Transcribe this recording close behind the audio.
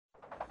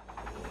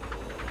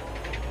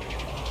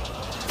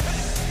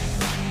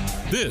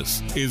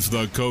This is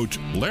the Coach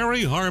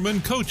Larry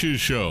Harmon Coaches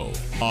Show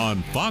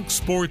on Fox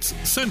Sports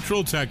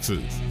Central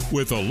Texas,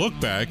 with a look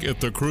back at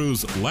the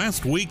Crew's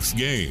last week's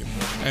game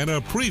and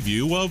a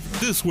preview of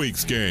this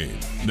week's game.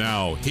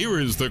 Now, here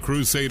is the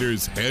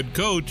Crusaders head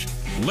coach,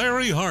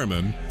 Larry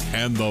Harmon,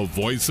 and the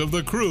voice of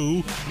the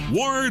Crew,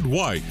 Ward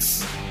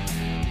Whites.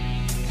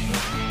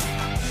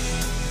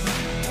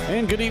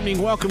 And good evening.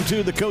 Welcome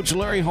to the Coach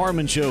Larry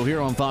Harmon Show here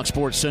on Fox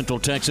Sports Central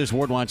Texas.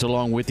 Ward White's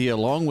along with you,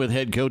 along with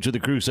head coach of the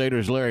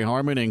Crusaders, Larry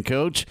Harmon. And,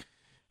 Coach,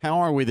 how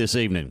are we this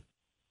evening?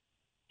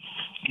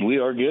 We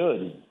are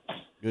good.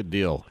 Good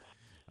deal.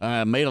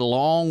 Made a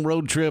long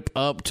road trip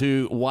up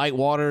to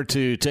Whitewater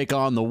to take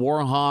on the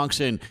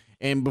Warhawks.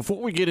 And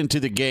before we get into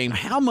the game,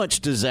 how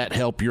much does that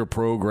help your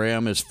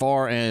program as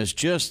far as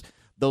just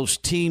those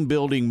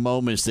team-building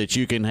moments that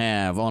you can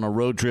have on a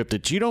road trip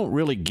that you don't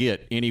really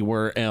get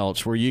anywhere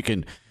else, where you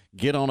can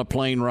get on a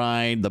plane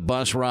ride, the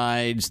bus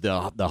rides,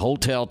 the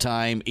hotel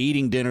time,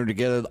 eating dinner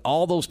together,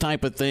 all those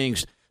type of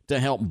things to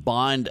help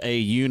bond a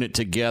unit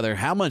together?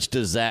 How much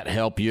does that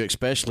help you,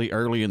 especially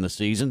early in the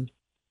season?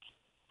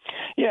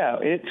 Yeah,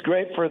 it's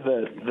great for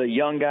the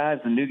young guys,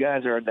 the new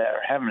guys that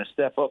are having to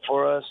step up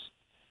for us.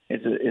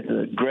 It's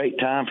a great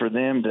time for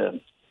them to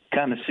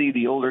kind of see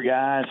the older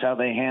guys, how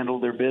they handle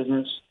their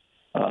business,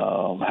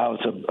 how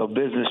it's a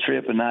business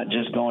trip and not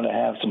just going to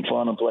have some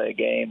fun and play a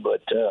game,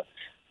 but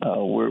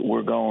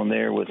we're going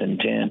there with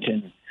intent,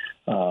 and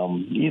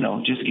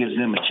just gives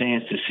them a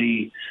chance to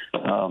see,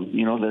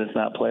 that it's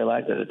not play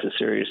like that. It's a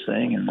serious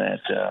thing, and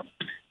that,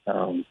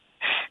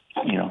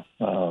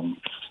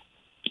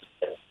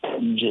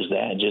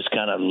 just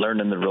kind of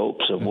learning the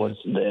ropes of what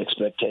the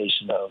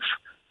expectation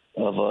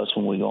of us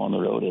when we go on the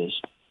road is.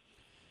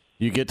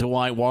 You get to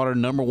Whitewater,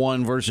 number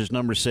 1 versus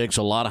number 6,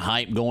 a lot of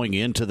hype going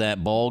into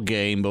that ball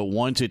game, but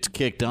once it's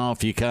kicked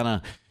off, you kind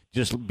of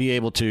just be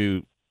able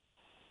to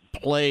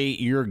play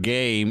your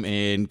game,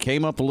 and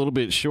came up a little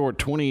bit short,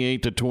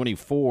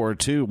 28-24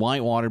 to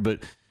Whitewater, but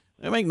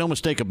make no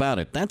mistake about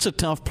it, that's a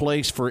tough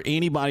place for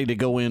anybody to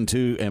go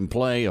into and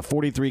play. A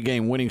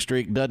 43-game winning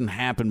streak doesn't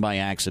happen by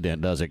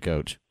accident, does it,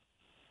 Coach?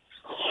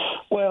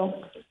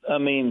 Well, I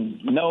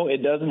mean, no,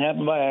 it doesn't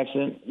happen by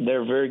accident.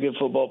 They're a very good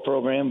football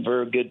program,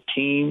 very good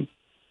team.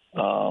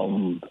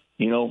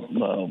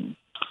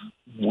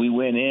 We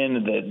went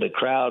in, the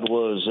crowd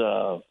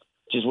was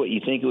just what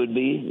you think it would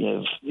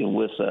be.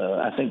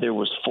 I think there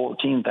was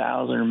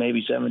 14,000 or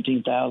maybe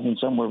 17,000,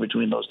 somewhere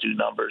between those two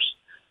numbers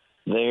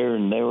there,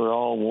 and they were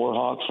all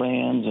Warhawk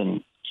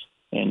fans,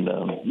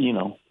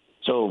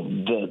 so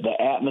the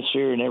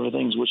atmosphere and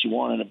everything's what you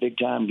want in a big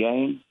time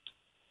game,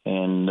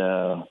 and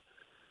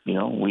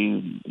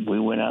we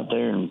went out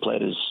there and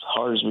played as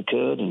hard as we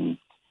could, and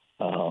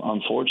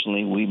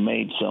unfortunately we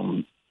made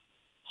some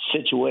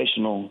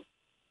situational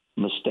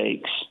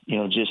mistakes,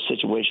 just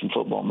situation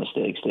football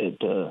mistakes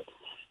that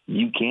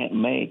you can't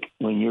make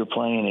when you're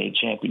playing a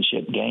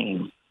championship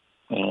game.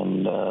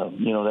 And,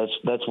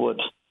 that's what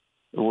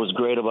was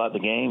great about the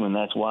game, and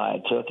that's why I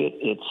took it.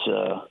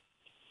 It's,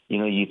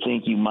 you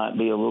think you might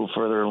be a little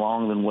further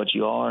along than what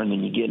you are, and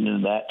then you get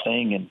into that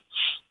thing, and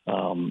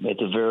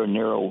it's a very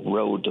narrow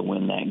road to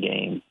win that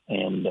game.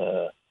 And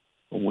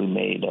we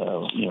made,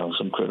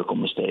 some critical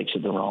mistakes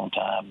at the wrong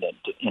time that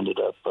ended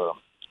up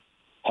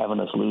having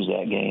us lose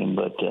that game.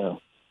 But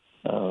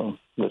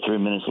with 3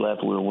 minutes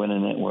left, we were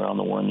winning it. We're on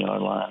the 1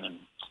 yard line,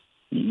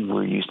 and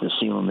we're used to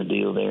sealing the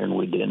deal there, and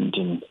we didn't.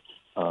 And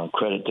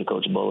credit to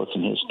Coach Bullets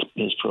and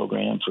his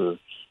program for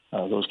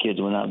those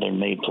kids went out there and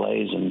made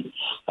plays. And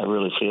I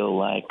really feel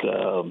like,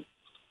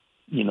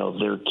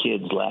 their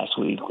kids last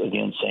week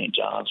against St.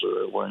 John's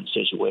were in a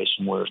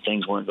situation where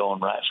things weren't going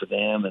right for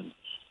them. And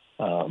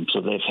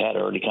so they've had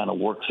already kind of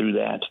worked through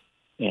that.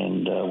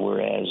 And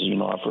whereas,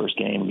 our first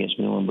game against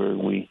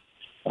Muhlenberg, we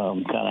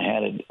kind of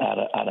had it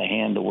out of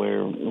hand to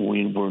where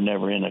we were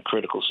never in a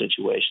critical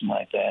situation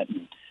like that.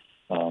 And,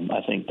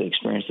 I think the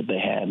experience that they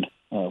had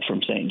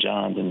from St.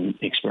 John's and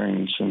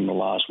experience from the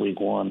loss week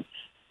 1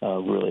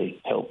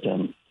 really helped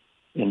them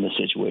in the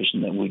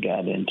situation that we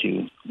got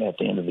into at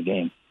the end of the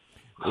game.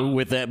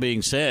 With that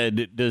being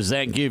said, does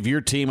that give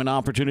your team an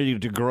opportunity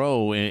to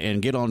grow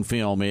and get on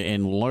film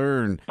and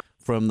learn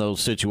from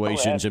those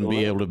situations and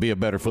be able to be a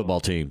better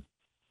football team?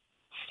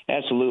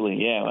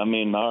 Absolutely, yeah. I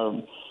mean,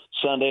 our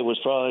Sunday was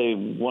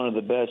probably one of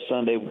the best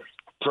Sunday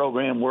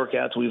program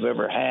workouts we've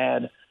ever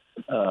had.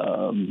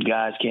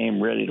 Guys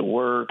came ready to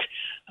work.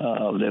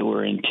 They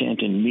were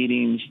intent in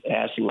meetings,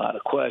 asked a lot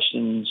of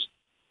questions.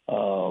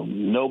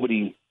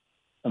 Nobody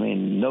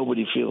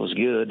feels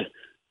good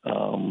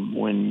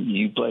when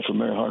you play for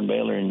Mary Hardin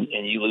Baylor and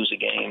you lose a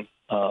game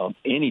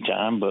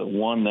anytime, but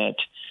one that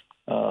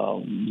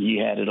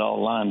you had it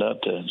all lined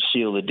up to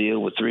seal the deal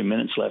with 3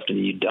 minutes left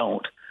and you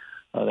don't.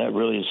 That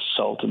really is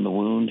salt in the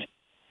wound.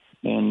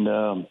 And,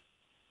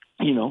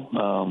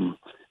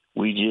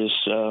 we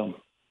just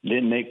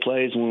didn't make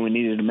plays when we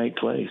needed to make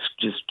plays,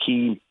 just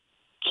key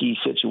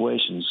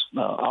situations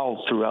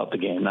all throughout the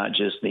game, not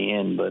just the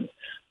end, but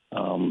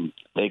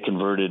they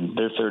converted.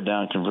 Their third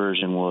down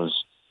conversion was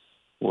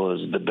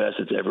the best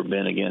it's ever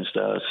been against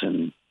us.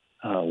 And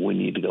we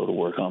need to go to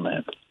work on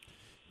that.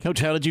 Coach,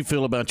 how did you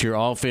feel about your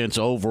offense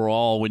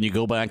overall when you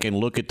go back and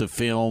look at the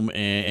film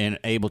and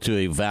able to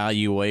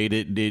evaluate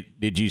it?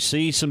 Did you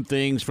see some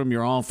things from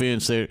your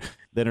offense that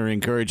are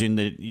encouraging,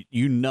 that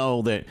you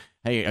know that,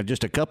 hey,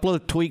 just a couple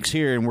of tweaks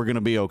here and we're going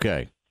to be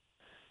okay?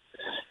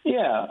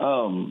 Yeah,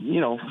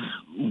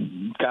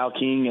 Kyle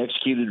King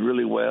executed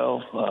really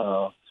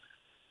well.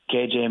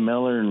 KJ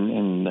Miller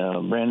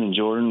and Brandon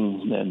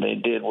Jordan, they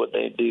did what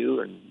they do,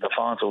 and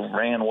Alfonso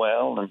ran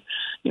well, and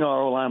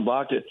our O-line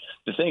blocked it.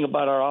 The thing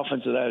about our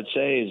offense that I would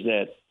say is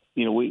that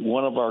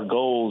one of our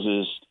goals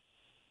is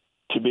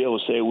to be able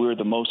to say we're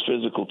the most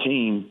physical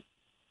team,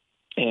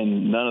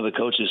 and none of the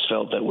coaches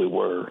felt that we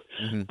were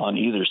on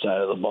either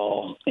side of the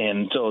ball,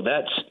 and so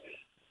that's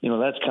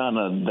kind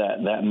of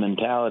that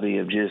mentality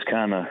of just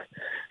kind of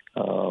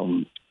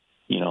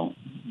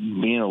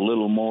being a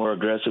little more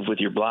aggressive with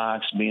your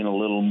blocks, being a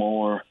little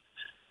more,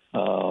 I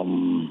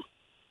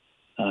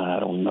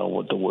don't know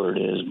what the word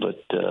is, but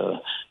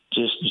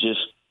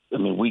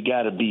we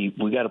got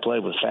to play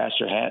with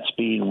faster hat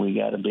speed, and we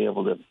got to be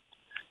able to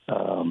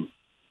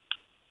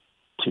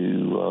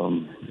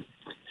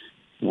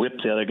whip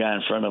the other guy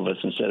in front of us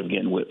instead of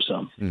getting whipped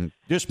some.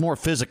 Just more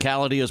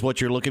physicality is what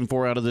you're looking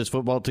for out of this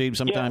football team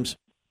sometimes?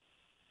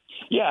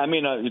 Yeah,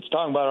 it's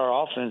talking about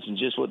our offense and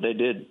just what they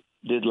did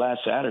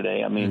last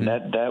Saturday.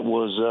 That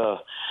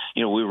was,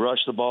 we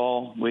rushed the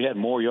ball. We had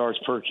more yards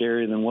per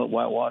carry than what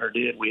Whitewater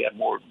did. We had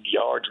more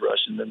yards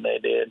rushing than they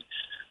did.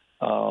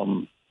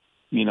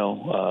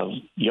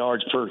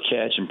 Yards per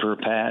catch and per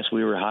pass,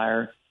 we were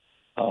higher.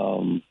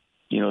 The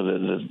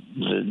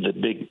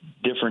big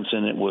difference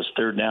in it was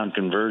third down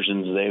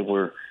conversions.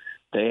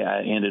 They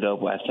ended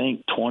up, I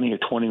think, 20 or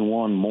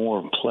 21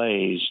 more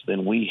plays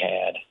than we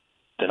had,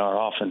 that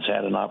our offense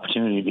had an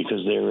opportunity,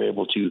 because they were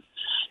able to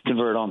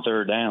convert on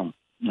third down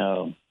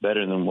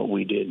better than what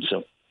we did.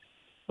 So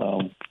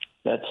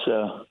that's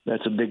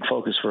a big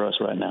focus for us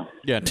right now.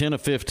 Yeah, 10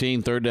 of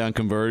 15 third down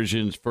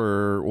conversions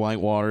for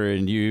Whitewater,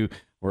 and you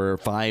were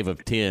 5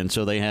 of 10.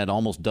 So they had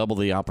almost double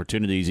the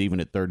opportunities even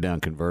at third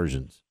down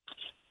conversions.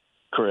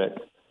 Correct.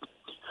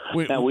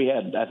 Now we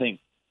had, I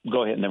think,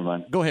 go ahead, never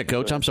mind. Go ahead,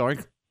 Coach. I'm sorry.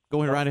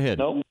 Go right ahead.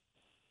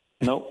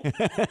 Nope.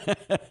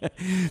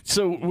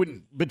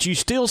 But you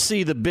still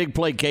see the big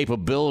play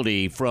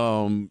capability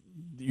from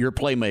your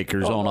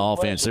playmakers on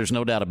offense. There's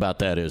no doubt about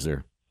that, is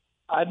there?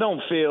 I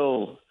don't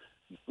feel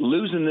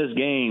losing this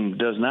game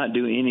does not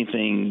do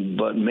anything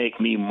but make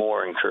me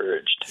more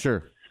encouraged.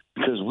 Sure.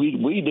 Because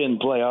we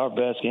didn't play our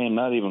best game,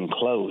 not even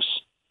close.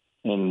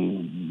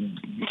 And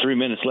 3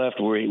 minutes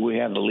left, we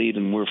have the lead,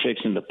 and we're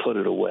fixing to put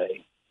it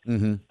away.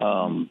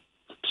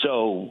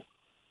 So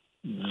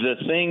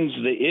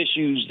the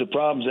issues, the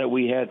problems that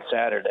we had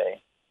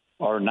Saturday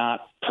are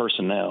not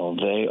personnel.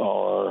 They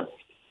are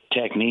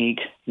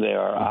technique. They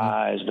are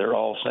eyes. They're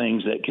all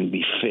things that can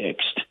be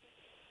fixed.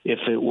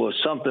 If it was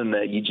something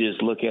that you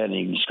just look at and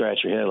you scratch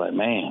your head like,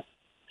 man,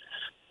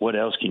 what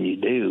else can you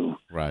do?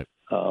 Right.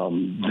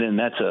 Then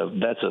that's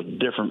a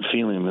different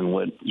feeling than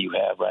what you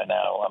have right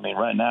now.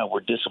 Right now we're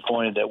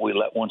disappointed that we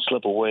let one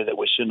slip away that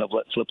we shouldn't have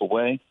let slip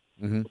away.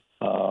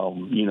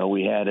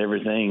 We had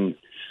everything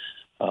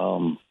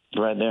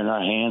right there in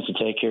our hands to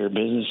take care of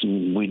business,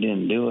 and we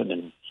didn't do it,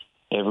 and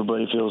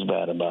everybody feels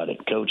bad about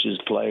it. Coaches,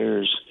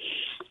 players,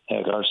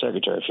 heck, our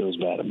secretary feels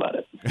bad about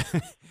it.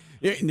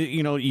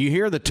 You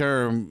hear the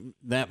term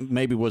that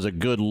maybe was a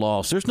good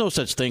loss. There's no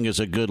such thing as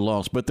a good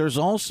loss, but there's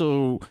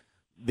also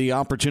the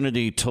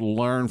opportunity to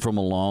learn from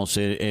a loss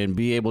and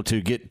be able to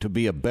get to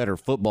be a better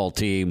football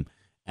team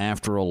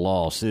after a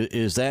loss.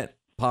 Is that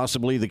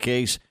possibly the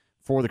case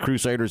for the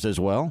Crusaders as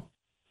well?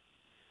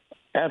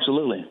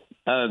 Absolutely.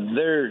 I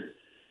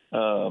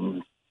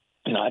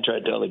try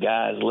to tell the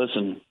guys,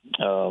 listen,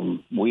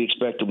 we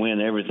expect to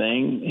win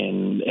everything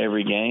in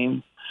every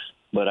game,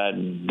 but I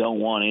don't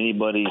want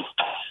anybody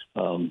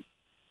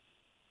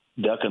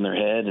ducking their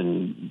head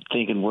and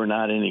thinking we're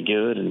not any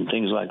good and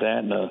things like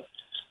that.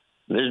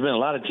 There's been a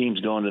lot of teams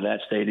going to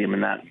that stadium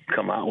and not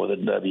come out with a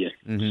W.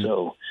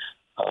 So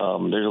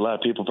there's a lot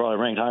of people probably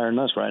ranked higher than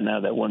us right now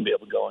that wouldn't be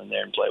able to go in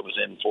there and play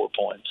within 4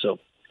 points. So,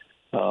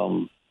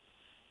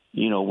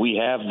 we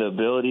have the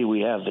ability,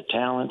 we have the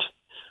talent.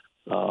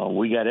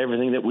 We got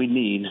everything that we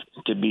need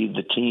to be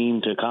the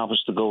team to accomplish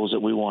the goals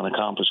that we want to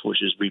accomplish,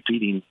 which is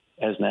repeating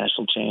as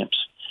national champs.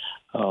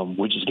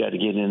 We just got to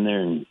get in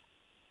there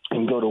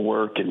and go to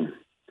work and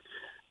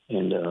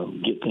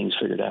get things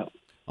figured out.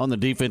 On the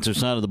defensive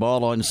side of the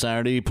ball on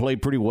Saturday, you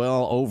played pretty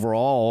well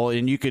overall,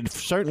 and you could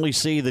certainly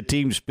see the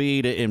team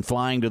speed in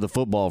flying to the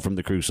football from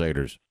the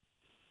Crusaders.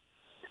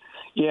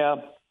 Yeah,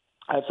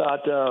 I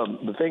thought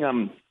the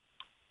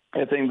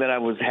thing that I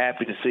was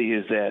happy to see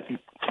is that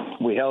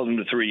we held them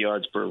to 3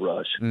 yards per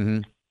rush,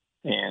 and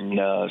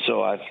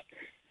so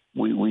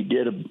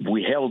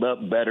we held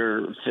up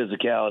better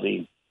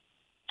physicality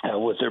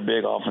with their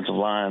big offensive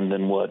line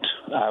than what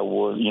I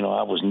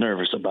was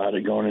nervous about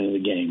it going into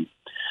the game.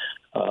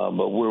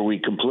 But where we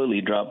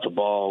completely dropped the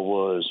ball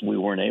was we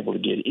weren't able to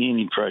get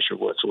any pressure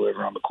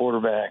whatsoever on the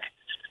quarterback.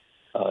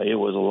 It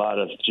was a lot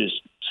of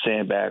just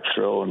sandbag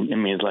throw. And I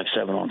mean, it's like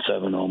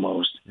 7-on-7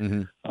 almost.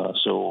 Mm-hmm.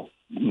 So,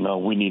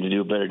 we need to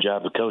do a better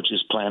job of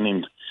coaches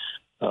planning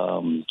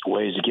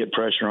ways to get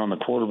pressure on the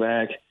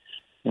quarterback.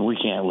 And we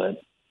can't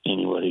let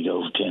anybody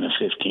go 10 or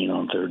 15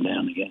 on third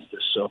down against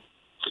us. So,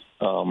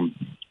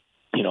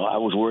 I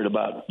was worried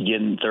about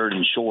getting third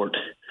and short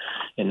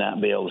and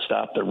not be able to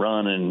stop the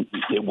run, and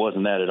it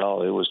wasn't that at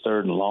all. It was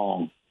third and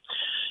long.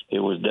 It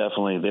was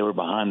definitely, they were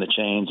behind the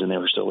chains, and they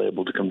were still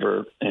able to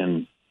convert.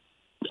 And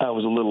I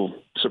was a little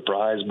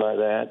surprised by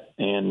that,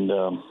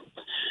 and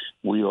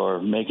we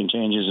are making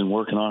changes and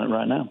working on it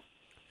right now.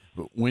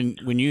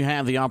 When you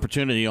have the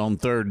opportunity on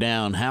third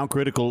down, how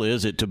critical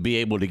is it to be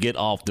able to get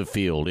off the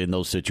field in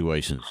those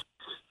situations?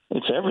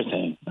 It's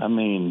everything. I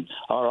mean,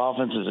 our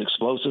offense is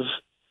explosive.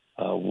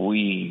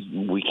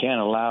 We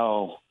can't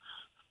allow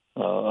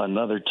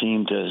another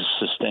team to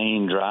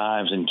sustain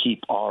drives and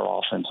keep our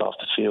offense off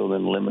the field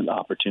and limit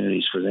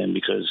opportunities for them,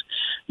 because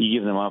you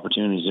give them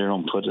opportunities, they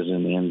don't put it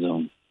in the end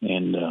zone.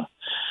 And I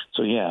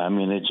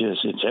mean,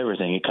 it's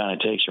everything. It kind of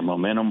takes your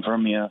momentum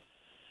from you.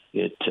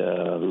 It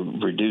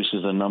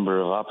reduces the number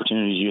of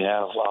opportunities you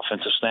have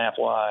offensive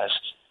snap-wise,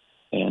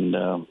 and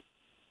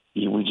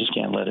we just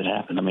can't let it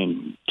happen. I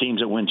mean,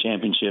 teams that win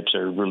championships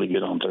are really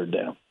good on third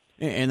down.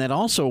 And that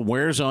also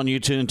wears on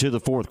you into the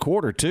fourth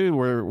quarter, too,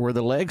 where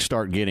the legs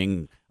start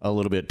getting a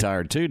little bit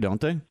tired, too,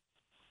 don't they?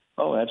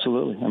 Oh,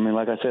 absolutely. I mean,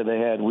 like I said,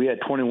 we had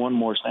 21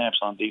 more snaps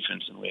on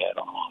defense than we had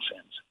on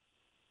offense.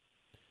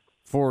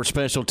 For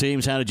special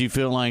teams, how did you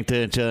feel like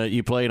that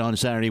you played on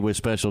Saturday with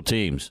special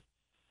teams?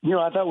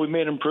 I thought we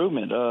made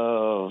improvement.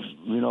 Our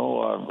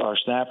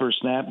snappers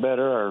snapped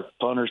better, our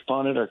punters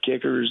punted, our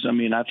kickers. I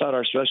mean, I thought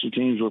our special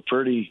teams were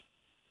pretty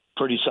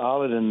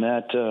solid in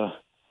that,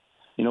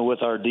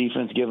 with our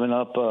defense giving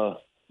up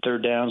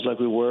third downs like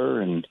we were.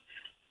 And,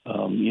 I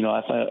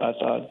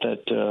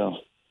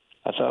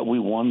thought we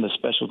won the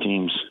special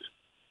teams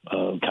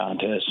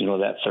contest,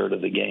 that third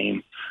of the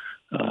game.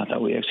 I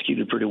thought we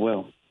executed pretty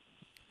well.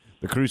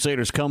 The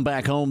Crusaders come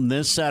back home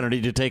this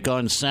Saturday to take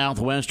on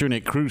Southwestern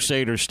at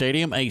Crusader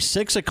Stadium, a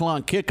 6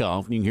 o'clock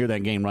kickoff. You can hear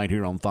that game right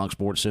here on Fox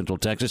Sports Central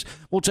Texas.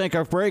 We'll take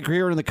our break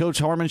here in the Coach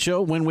Harmon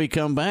Show. When we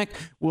come back,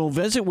 we'll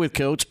visit with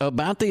Coach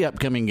about the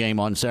upcoming game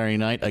on Saturday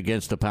night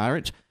against the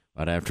Pirates.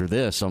 Right after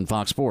this on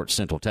Fox Sports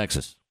Central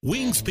Texas.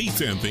 Wings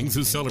Pizza and Things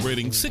is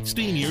celebrating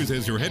 16 years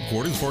as your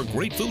headquarters for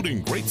great food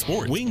and great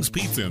sport. Wings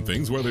Pizza and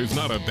Things, where there's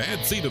not a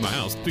bad seat in the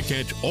house, to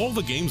catch all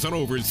the games on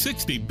over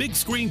 60 big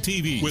screen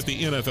TVs. With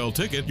the NFL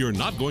ticket, you're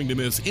not going to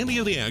miss any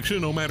of the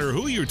action, no matter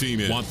who your team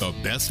is. Want the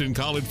best in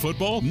college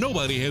football?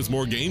 Nobody has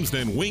more games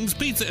than Wings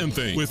Pizza and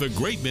Things. With a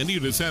great menu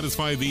to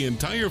satisfy the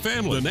entire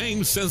family. The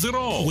name says it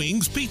all.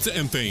 Wings Pizza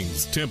and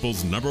Things,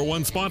 Temple's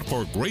 #1 spot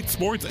for great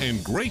sports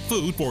and great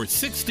food for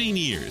 16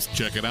 years.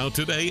 Check it out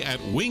today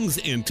at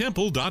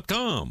wingsintemple.com.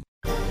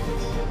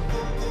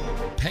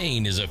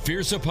 Pain is a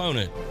fierce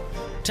opponent.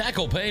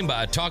 Tackle pain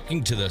by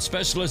talking to the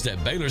specialist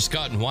at Baylor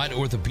Scott & White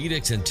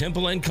Orthopedics in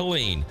Temple and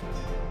Killeen.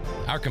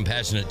 Our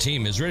compassionate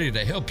team is ready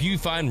to help you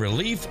find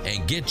relief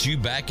and get you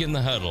back in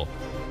the huddle.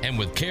 And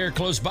with care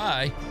close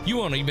by, you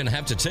won't even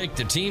have to take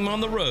the team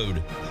on the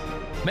road.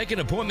 Make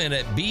an appointment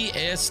at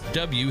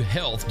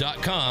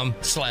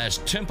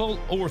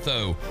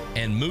bswhealth.com/templeortho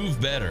and move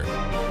better.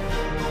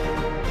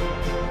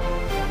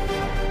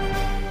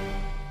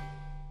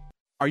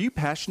 Are you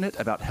passionate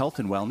about health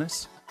and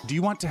wellness? Do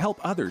you want to help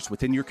others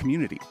within your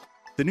community?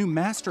 The new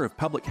Master of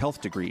Public Health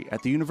degree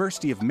at the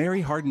University of Mary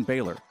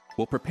Hardin-Baylor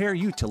will prepare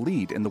you to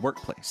lead in the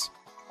workplace.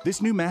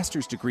 This new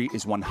master's degree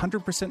is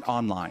 100%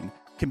 online,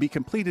 can be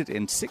completed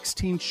in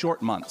 16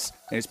 short months,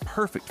 and is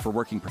perfect for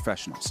working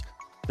professionals.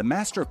 The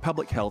Master of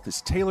Public Health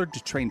is tailored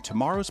to train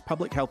tomorrow's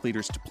public health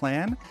leaders to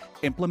plan,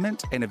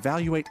 implement, and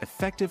evaluate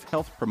effective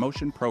health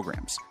promotion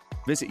programs.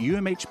 Visit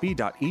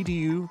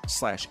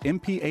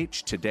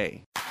umhb.edu/mph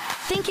today.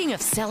 Thinking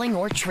of selling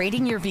or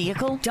trading your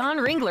vehicle? Don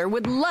Ringler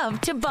would love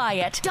to buy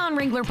it. Don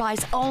Ringler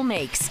buys all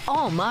makes,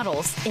 all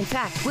models. In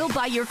fact, we'll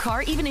buy your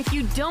car even if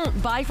you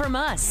don't buy from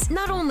us.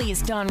 Not only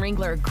is Don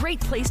Ringler a great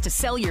place to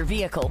sell your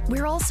vehicle,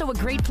 we're also a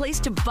great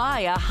place to buy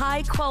a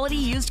high-quality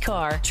used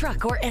car,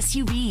 truck, or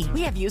SUV.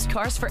 We have used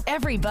cars for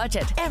every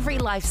budget, every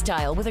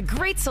lifestyle, with a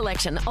great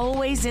selection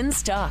always in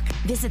stock.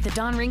 Visit the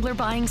Don Ringler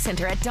Buying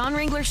Center at Don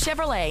Ringler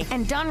Chevrolet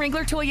and Don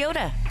Ringler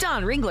Toyota.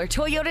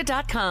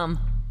 DonRinglerToyota.com.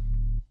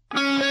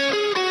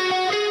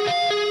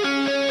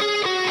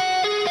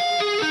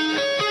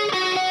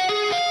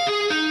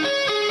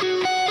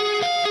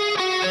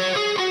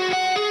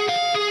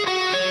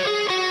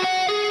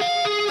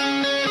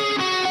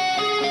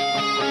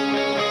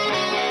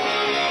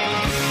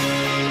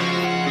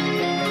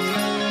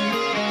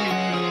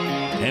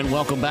 And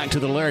welcome back to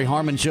the Larry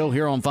Harmon Show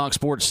here on Fox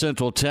Sports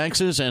Central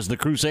Texas as the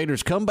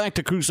Crusaders come back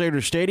to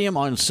Crusader Stadium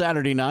on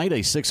Saturday night,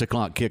 a 6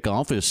 o'clock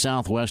kickoff as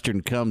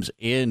Southwestern comes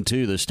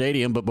into the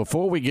stadium. But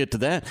before we get to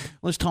that,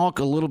 let's talk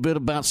a little bit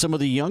about some of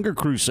the younger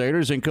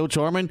Crusaders. And Coach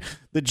Harmon,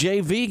 the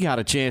JV got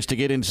a chance to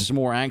get into some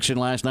more action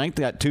last night.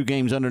 They got 2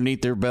 games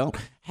underneath their belt.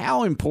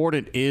 How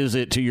important is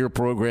it to your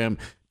program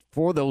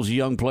for those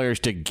young players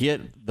to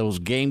get those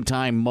game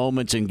time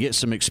moments and get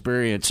some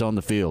experience on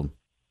the field?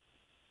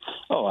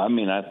 Oh, I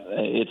mean,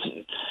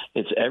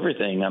 it's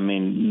everything. I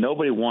mean,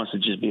 nobody wants to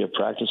just be a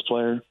practice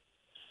player.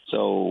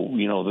 So,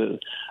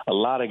 a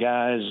lot of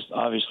guys,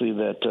 obviously,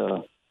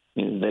 that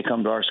they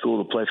come to our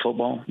school to play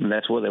football, and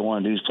that's what they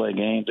want to do is play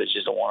games. They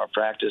just don't want to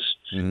practice.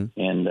 Mm-hmm.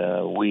 And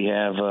we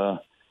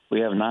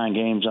have 9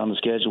 games on the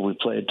schedule. We've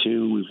played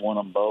 2. We've won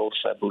them both.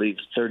 I believe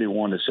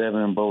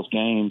 31-7 in both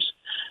games.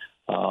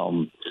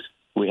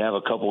 We have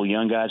a couple of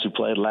young guys who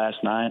played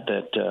last night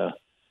that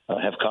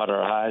have caught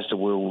our eyes to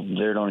where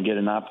they're going to get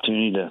an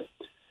opportunity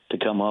to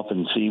come up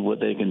and see what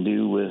they can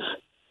do with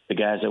the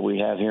guys that we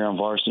have here on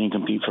varsity and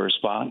compete for a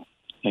spot.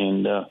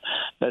 And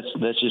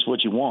that's just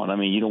what you want. I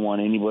mean, you don't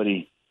want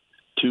anybody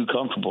too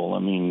comfortable. I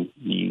mean,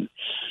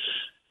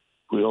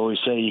 we always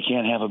say you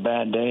can't have a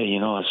bad day.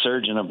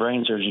 A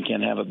brain surgeon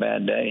can't have a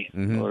bad day,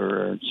 mm-hmm.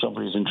 or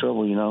somebody's in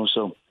trouble,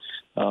 So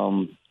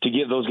to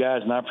give those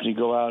guys an opportunity to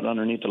go out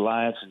underneath the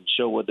lights and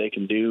show what they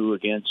can do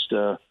against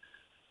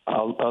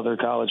other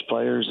college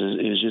players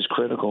is just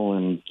critical.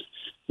 And,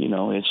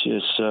 it's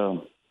just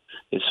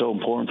it's so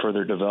important for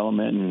their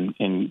development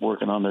and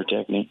working on their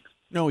technique.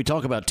 We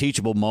talk about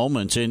teachable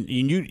moments, and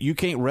you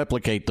can't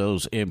replicate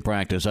those in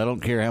practice. I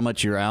don't care how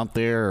much you're out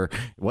there or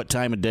what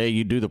time of day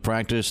you do the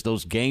practice.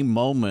 Those game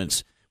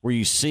moments where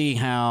you see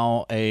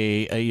how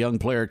a young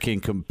player can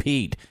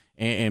compete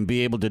and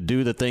be able to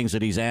do the things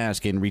that he's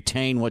asked and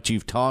retain what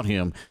you've taught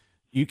him,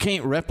 you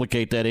can't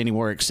replicate that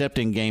anywhere except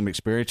in game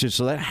experiences.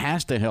 So that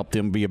has to help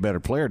them be a better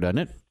player, doesn't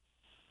it?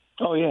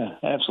 Oh, yeah,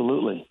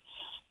 absolutely.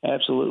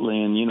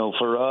 Absolutely. And,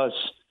 for us,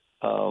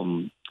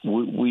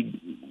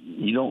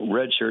 you don't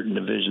redshirt in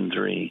Division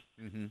III.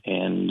 Mm-hmm.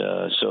 And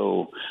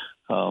so,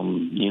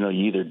 you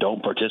either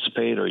don't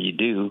participate or you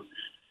do.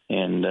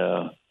 And,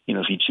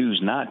 if you choose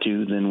not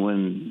to, then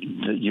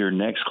when your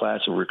next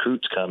class of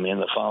recruits come in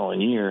the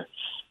following year,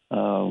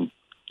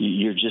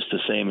 you're just the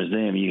same as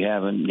them. You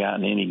haven't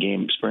gotten any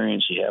game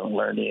experience. You haven't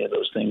learned any of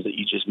those things that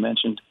you just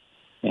mentioned.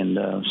 And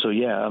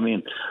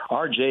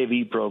our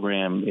JV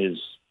program is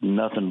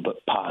nothing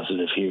but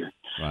positive here.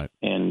 Right.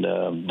 And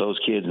those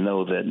kids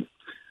know that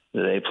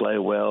they play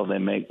well, they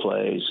make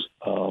plays,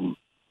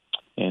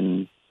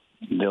 and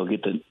they'll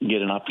get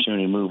an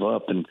opportunity to move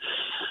up. And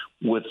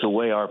with the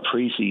way our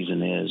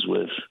preseason is,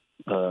 with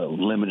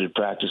limited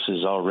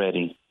practices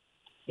already,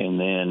 and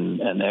then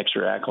an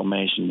extra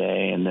acclimation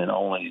day, and then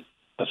only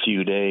a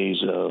few days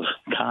of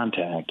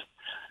contact,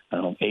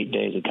 8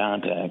 days of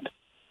contact.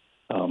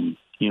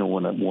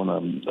 When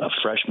a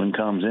freshman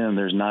comes in,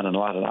 there's not a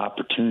lot of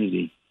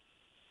opportunity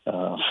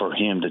for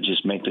him to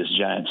just make this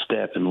giant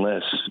step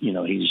unless,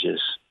 he's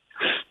just,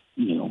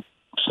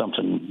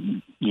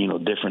 something,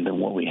 different than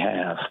what we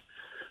have.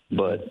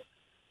 But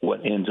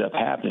what ends up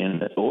happening,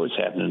 that always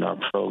happened in our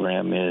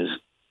program, is,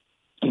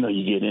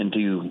 you get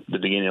into the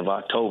beginning of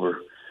October,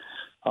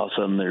 all of a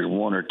sudden there's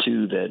 1 or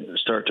 2 that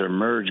start to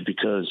emerge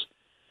because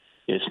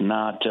it's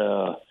not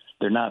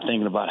they're not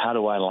thinking about how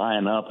do I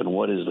line up and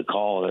what is the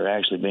call. They're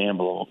actually being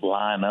able to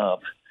line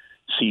up,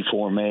 see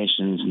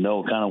formations,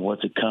 know kind of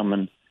what's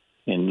coming,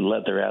 and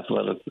let their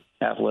athletic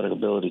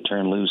ability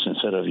turn loose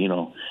instead of,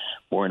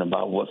 worrying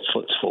about what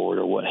foot's forward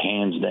or what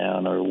hand's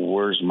down or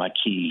where's my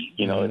key.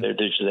 Mm-hmm. They're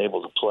just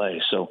able to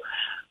play. So,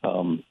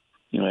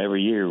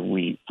 every year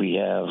we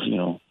have,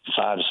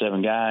 5 to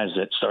 7 guys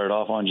that started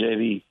off on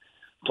JV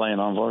playing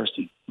on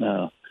varsity.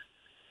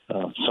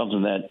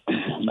 Something that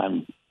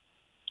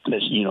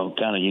that's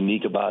kind of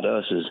unique about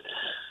us is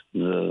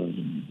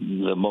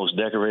the most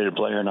decorated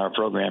player in our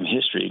program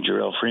history,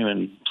 Jarrell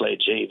Freeman,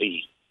 played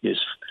JV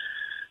just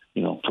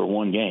for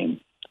 1 game,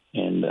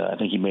 and I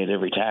think he made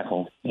every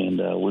tackle, and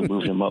we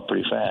moved him up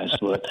pretty fast.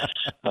 But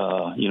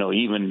so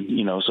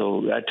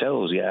I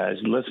tell those guys,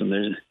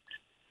 listen,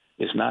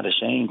 it's not a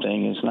shame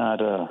thing. It's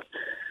not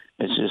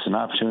it's just an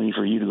opportunity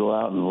for you to go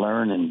out and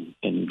learn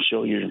and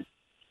show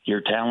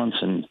your talents.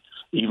 And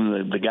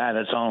even the guy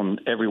that's on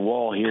every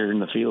wall here in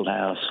the field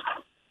house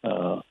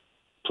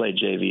played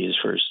JV his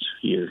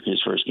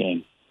first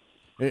game.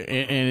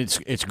 And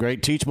it's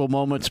great teachable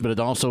moments, but it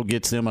also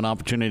gets them an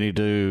opportunity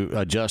to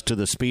adjust to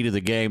the speed of the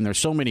game. There's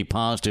so many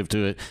positive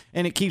to it,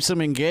 and it keeps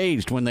them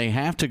engaged when they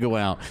have to go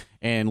out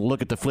and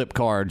look at the flip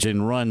cards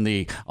and run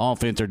the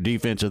offense or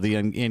defense of the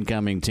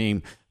incoming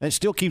team. That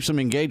still keeps them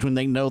engaged when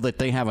they know that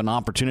they have an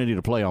opportunity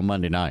to play on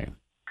Monday night.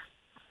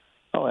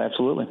 Oh,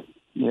 absolutely.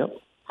 Yep,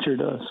 sure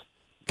does.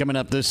 Coming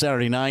up this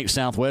Saturday night,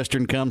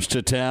 Southwestern comes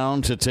to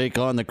town to take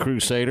on the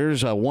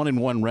Crusaders. A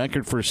 1-1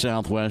 record for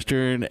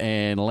Southwestern,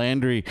 and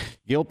Landry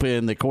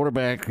Gilpin, the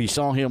quarterback, you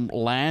saw him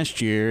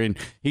last year, and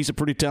he's a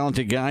pretty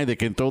talented guy that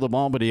can throw the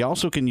ball, but he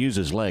also can use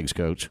his legs,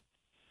 Coach.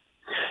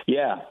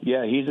 Yeah,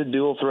 he's a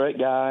dual threat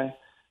guy.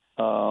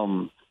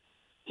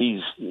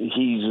 He's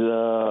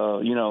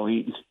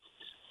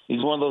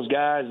one of those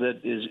guys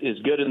that is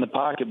good in the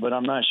pocket, but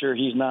I'm not sure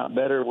he's not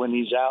better when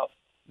he's out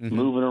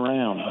moving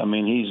around. I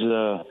mean, he's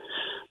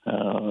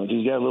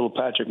got a little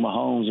Patrick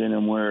Mahomes in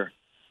him where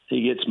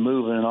he gets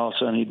moving and all of a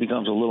sudden he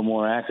becomes a little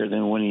more accurate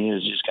than when he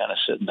is just kind of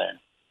sitting there.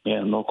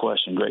 Yeah, no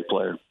question. Great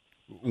player.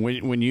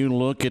 When you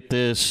look at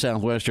this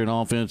Southwestern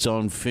offense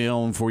on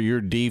film for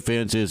your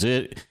defense, is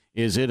it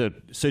a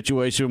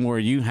situation where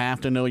you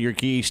have to know your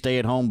key, stay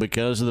at home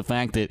because of the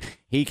fact that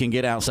he can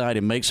get outside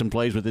and make some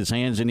plays with his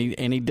hands and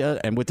he does,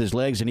 and with his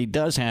legs, and he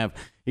does have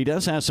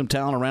some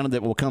talent around him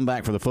that will come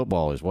back for the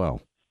football as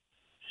well?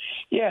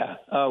 Yeah,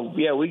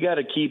 we got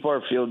to keep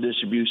our field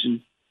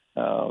distribution.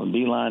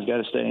 D-line's got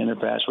to stay in their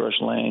pass rush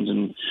lanes,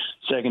 and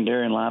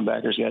secondary and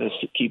linebackers got to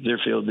keep their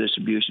field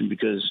distribution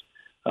because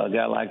a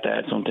guy like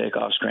that's going to take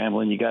off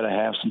scrambling. You got to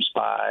have some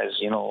spies,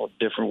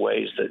 different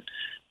ways that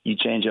you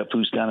change up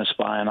who's kind of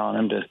spying on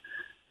him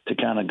to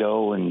kind of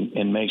go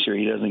and make sure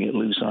he doesn't get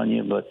loose on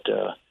you. But,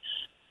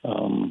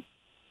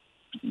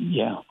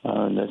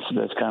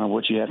 that's kind of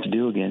what you have to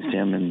do against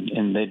him.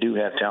 And they do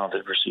have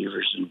talented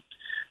receivers.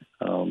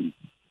 And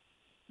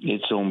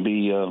it's going to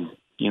be,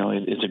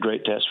 it's a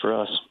great test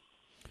for us.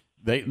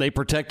 They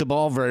protect the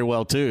ball very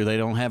well, too. They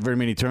don't have very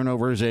many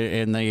turnovers,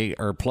 and they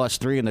are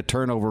 +3 in the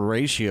turnover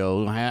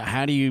ratio.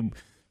 How do you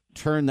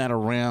turn that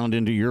around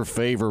into your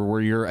favor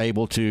where you're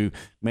able to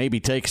maybe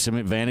take some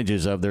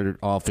advantages of their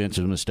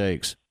offensive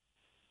mistakes?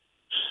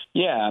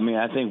 Yeah,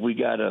 I think we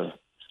got to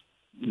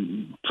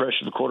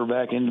pressure the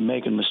quarterback into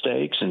making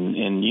mistakes. And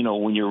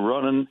when you're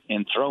running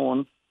and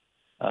throwing,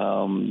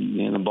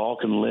 the ball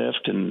can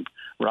lift and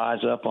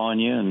rise up on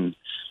you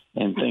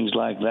and things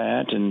like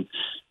that. And,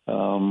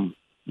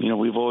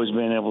 we've always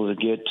been able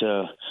to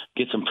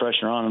get some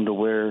pressure on him to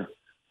where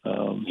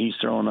he's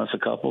throwing us a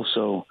couple.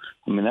 So,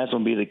 that's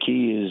going to be the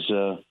key is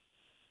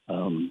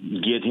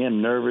get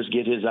him nervous,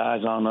 get his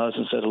eyes on us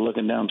instead of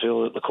looking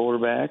downfield at the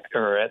quarterback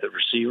or at the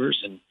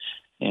receivers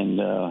and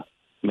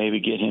maybe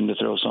get him to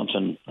throw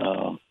something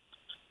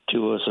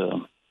to us.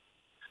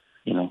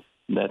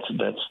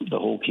 That's the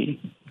whole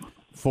key.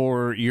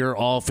 For your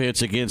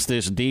offense against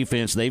this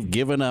defense, they've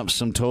given up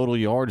some total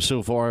yards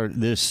so far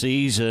this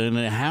season.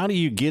 How do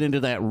you get into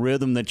that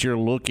rhythm that you're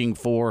looking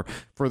for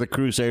the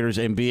Crusaders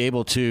and be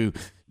able to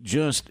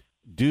just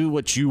do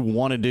what you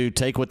want to do,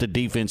 take what the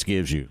defense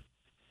gives you?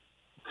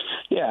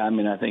 Yeah,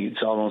 I think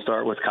it's all going to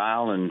start with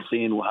Kyle and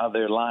seeing how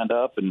they're lined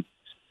up and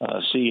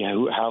see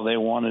how they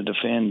want to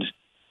defend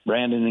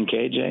Brandon and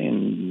KJ,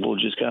 and we'll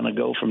just kind of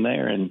go from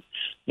there. And,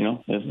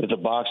 if the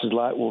box is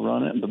light, we'll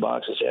run it. If the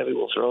box is heavy,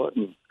 we'll throw it.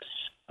 And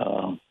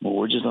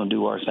we're just going to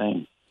do our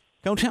thing.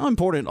 Coach, how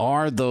important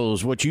are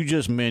those, what you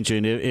just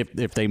mentioned,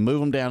 if they move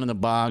them down in the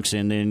box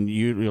and then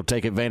you'll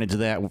take advantage of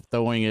that,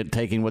 throwing it,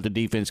 taking what the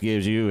defense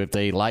gives you. If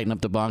they lighten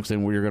up the box,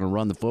 then we're going to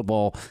run the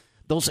football.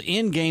 Those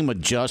in-game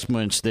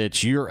adjustments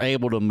that you're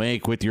able to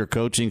make with your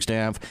coaching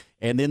staff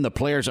and then the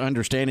players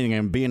understanding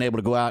and being able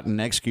to go out and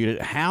execute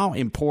it, how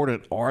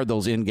important are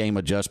those in-game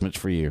adjustments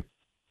for you?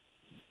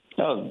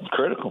 Oh,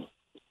 critical.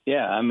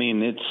 Yeah,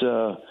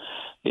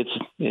 it's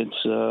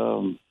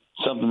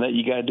something that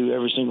you got to do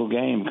every single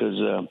game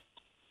because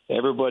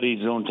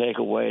everybody's going to take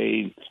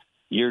away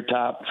your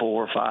top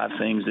 4 or 5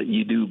 things that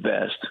you do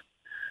best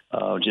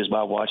just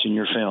by watching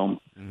your film.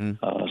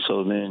 Mm-hmm.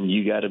 So then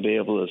you got to be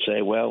able to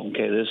say, well,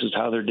 okay, this is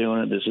how they're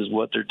doing it. This is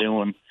what they're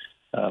doing.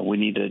 We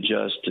need to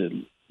adjust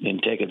and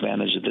take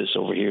advantage of this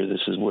over here.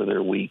 This is where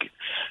they're weak.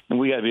 And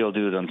we got to be able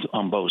to do it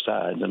on both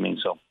sides.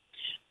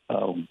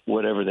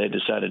 Whatever they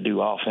decide to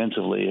do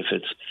offensively, if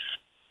it's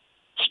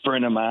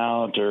sprint them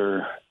out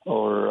or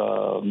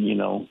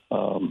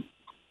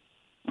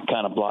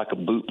kind of block a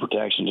boot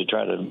protection to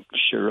try to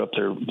shore up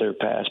their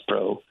pass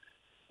pro,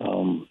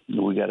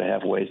 we got to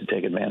have ways to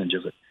take advantage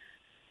of it.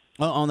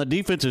 Well, on the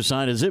defensive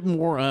side, is it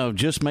more of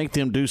just make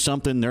them do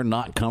something they're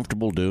not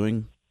comfortable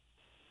doing?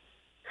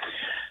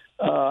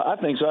 I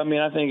think so.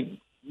 I think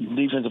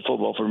defensive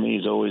football for me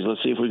is always,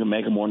 let's see if we can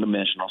make them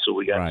one-dimensional, so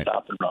we got to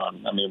stop and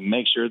run.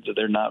 Make sure that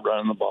they're not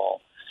running the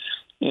ball.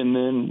 And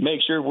then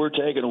make sure we're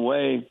taking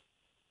away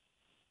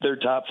their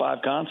top 5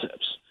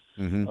 concepts.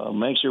 Mm-hmm.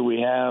 Make sure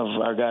we have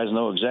our guys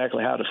know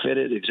exactly how to fit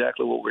it,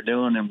 exactly what we're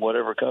doing, and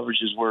whatever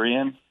coverages we're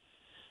in.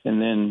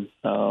 And then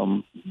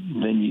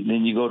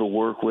you go to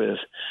work with,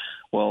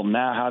 well,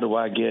 now how do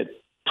I get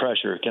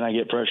pressure? Can I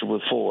get pressure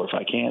with 4? If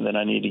I can't, then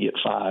I need to get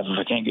 5. If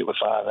I can't get with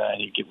 5, then I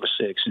need to get with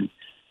 6. And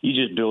you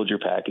just build your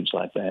package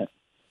like that.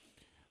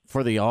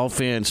 For the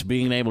offense,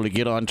 being able to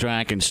get on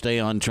track and stay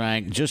on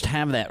track, just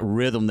have that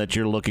rhythm that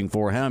you're looking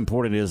for. How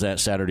important is that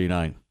Saturday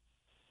night?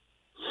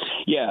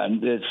 Yeah,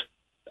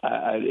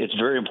 it's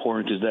very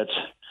important because that's,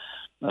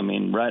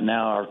 right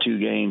now our 2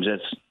 games,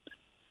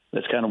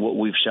 that's kind of what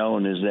we've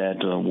shown is that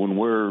when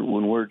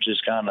we're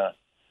just kind of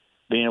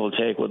being able to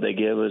take what they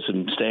give us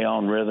and stay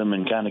on rhythm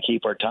and kind of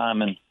keep our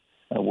timing,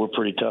 we're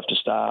pretty tough to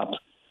stop.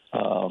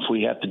 If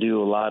we have to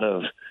do a lot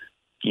of,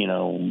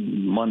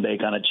 Monday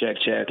kind of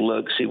check,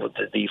 look, see what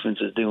the defense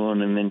is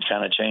doing, and then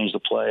kind of change the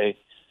play,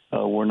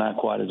 we're not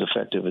quite as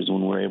effective as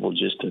when we're able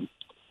just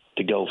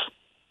to go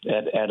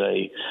at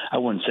a, I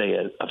wouldn't say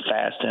a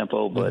fast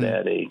tempo, but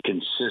at a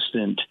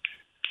consistent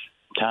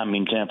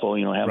timing tempo,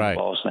 having the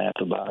ball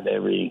snapped about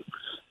every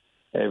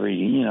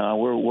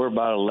we're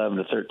about 11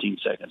 to 13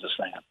 seconds a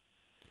snap.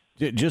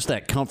 Just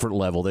that comfort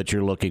level that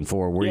you're looking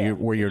for,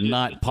 where you're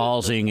not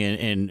pausing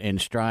and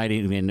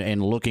striding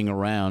and looking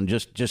around,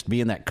 just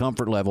being that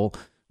comfort level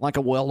like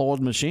a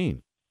well-oiled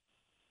machine.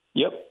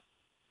 Yep.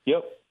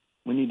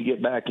 We need to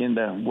get back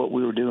into what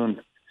we were doing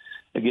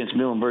against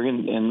Muhlenberg,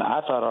 and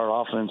I thought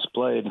our offense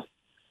played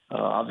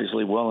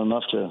obviously well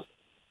enough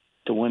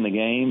to win the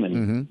game.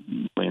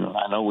 And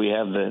I know we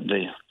have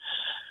the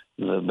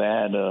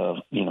bad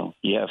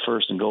you have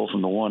first and goal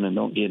from the one and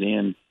don't get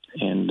in,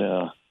 and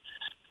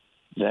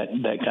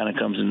that kind of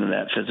comes into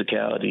that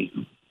physicality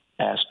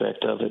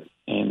aspect of it.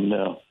 And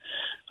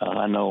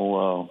I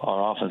know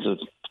our offensive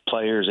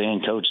players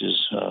and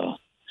coaches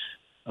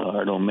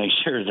are going to make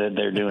sure that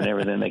they're doing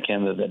everything they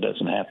can that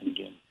doesn't happen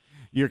again.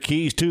 Your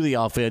keys to the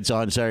offense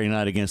on Saturday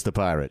night against the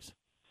Pirates?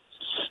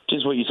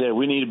 Just what you said.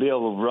 We need to be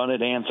able to run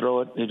it and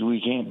throw it.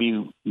 We can't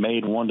be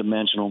made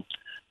one-dimensional.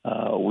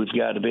 We've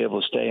got to be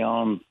able to stay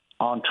on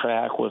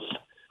track with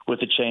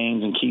the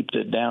chains and keep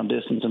the down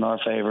distance in our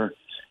favor.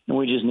 And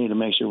we just need to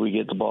make sure we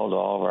get the ball to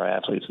all of our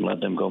athletes and let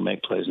them go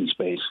make plays in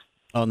space.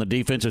 On the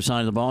defensive side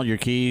of the ball, your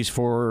keys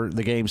for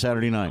the game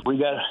Saturday night?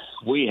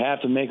 We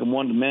have to make them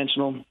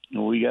one-dimensional.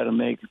 We got to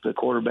make the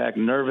quarterback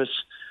nervous.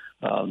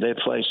 They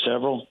play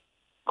several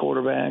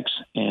quarterbacks,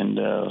 and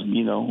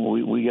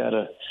we got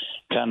to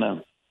kind of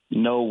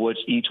know what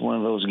each one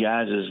of those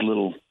guys'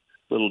 little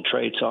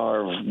traits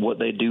are of what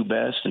they do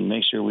best, and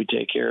make sure we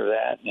take care of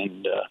that.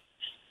 And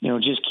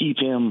just keep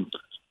him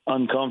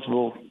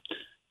uncomfortable.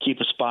 Keep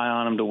a spy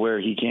on him to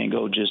where he can't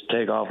go just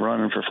take off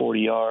running for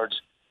 40 yards.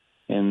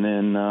 And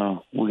then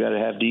we got to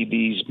have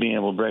DBs being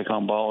able to break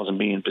on balls and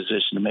be in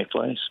position to make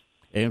plays.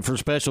 And for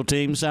special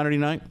teams Saturday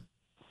night?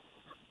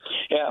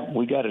 Yeah,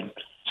 we got to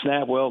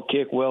snap well,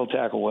 kick well,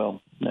 tackle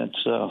well.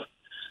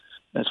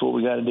 That's what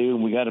we got to do,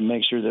 and we got to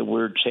make sure that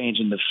we're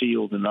changing the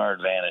field in our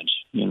advantage.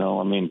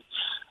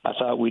 I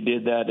thought we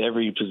did that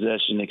every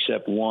possession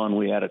except one.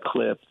 We had a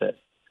clip that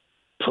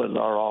put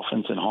our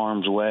offense in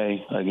harm's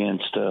way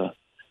against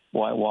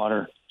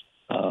Whitewater.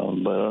 But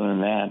other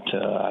than that,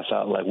 I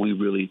thought like we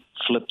really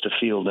flipped the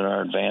field in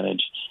our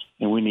advantage,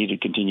 and we need to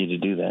continue to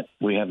do that.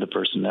 We have the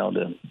personnel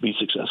to be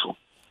successful.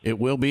 It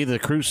will be the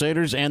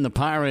Crusaders and the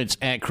Pirates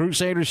at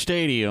Crusader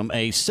Stadium,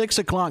 a 6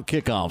 o'clock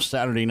kickoff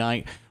Saturday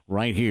night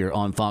right here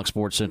on Fox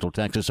Sports Central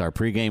Texas. Our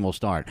pregame will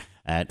start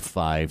at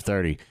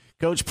 5:30.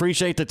 Coach,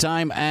 appreciate the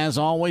time as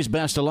always.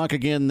 Best of luck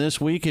again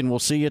this week, and we'll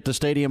see you at the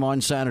stadium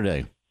on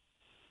Saturday.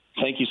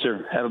 Thank you,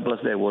 sir. Have a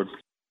blessed day, Ward.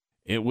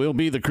 It will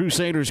be the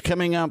Crusaders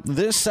coming up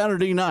this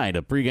Saturday night,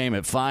 a pregame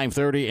at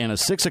 5:30 and a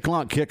 6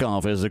 o'clock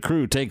kickoff as the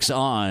Crew takes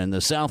on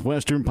the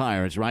Southwestern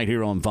Pirates right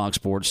here on Fox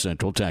Sports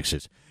Central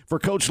Texas. For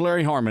Coach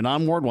Larry Harmon,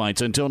 I'm Ward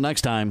Whites. Until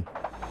next time,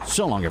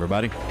 so long,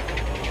 everybody.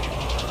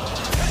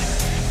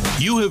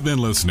 You have been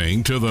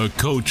listening to the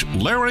Coach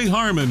Larry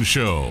Harmon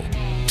Show.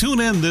 Tune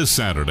in this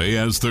Saturday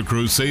as the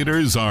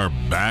Crusaders are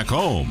back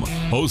home,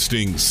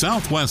 hosting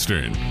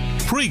Southwestern.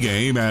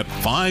 Pregame at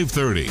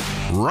 5:30,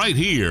 right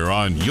here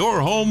on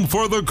your home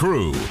for the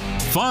Crew,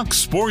 Fox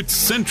Sports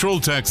Central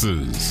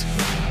Texas.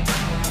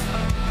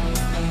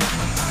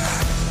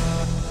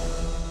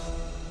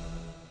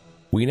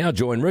 We now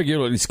join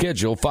regularly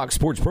scheduled Fox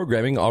Sports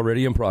programming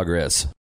already in progress.